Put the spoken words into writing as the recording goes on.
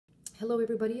Hello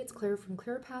everybody, it's Claire from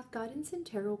Clear Path Guidance and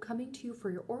Tarot coming to you for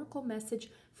your oracle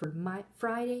message for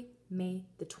Friday, May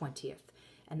the 20th.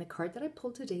 And the card that I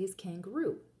pulled today is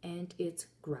Kangaroo, and it's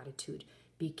gratitude.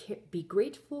 Be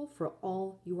grateful for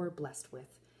all you are blessed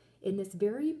with. In this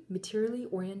very materially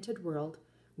oriented world,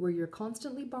 where you're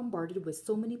constantly bombarded with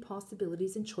so many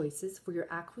possibilities and choices for your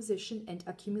acquisition and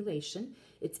accumulation,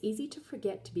 it's easy to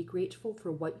forget to be grateful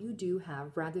for what you do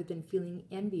have rather than feeling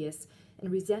envious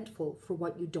and resentful for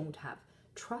what you don't have.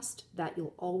 Trust that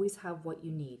you'll always have what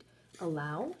you need.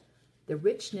 Allow the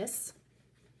richness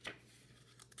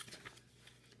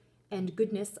and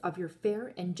goodness of your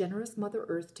fair and generous Mother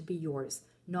Earth to be yours,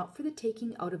 not for the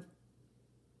taking out of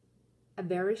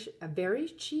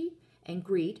avariciously and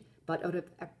greed, but out of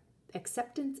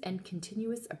acceptance and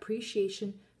continuous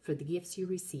appreciation for the gifts you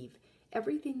receive.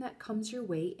 Everything that comes your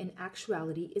way in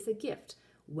actuality is a gift,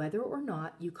 whether or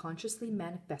not you consciously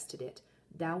manifested it.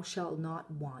 Thou shalt not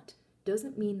want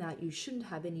doesn't mean that you shouldn't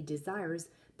have any desires,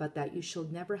 but that you shall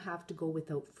never have to go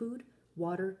without food,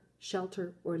 water,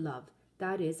 shelter, or love.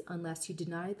 That is, unless you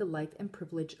deny the life and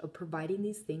privilege of providing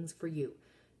these things for you.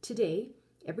 Today,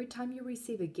 every time you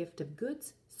receive a gift of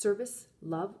goods, service,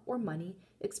 love, or money,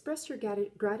 express your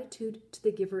gratitude to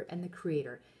the giver and the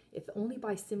creator, if only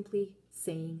by simply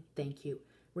saying thank you.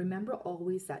 Remember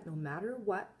always that no matter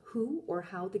what, who, or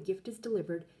how the gift is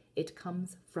delivered, it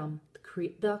comes from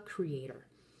the creator.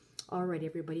 All right,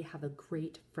 everybody, have a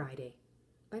great Friday.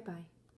 Bye-bye.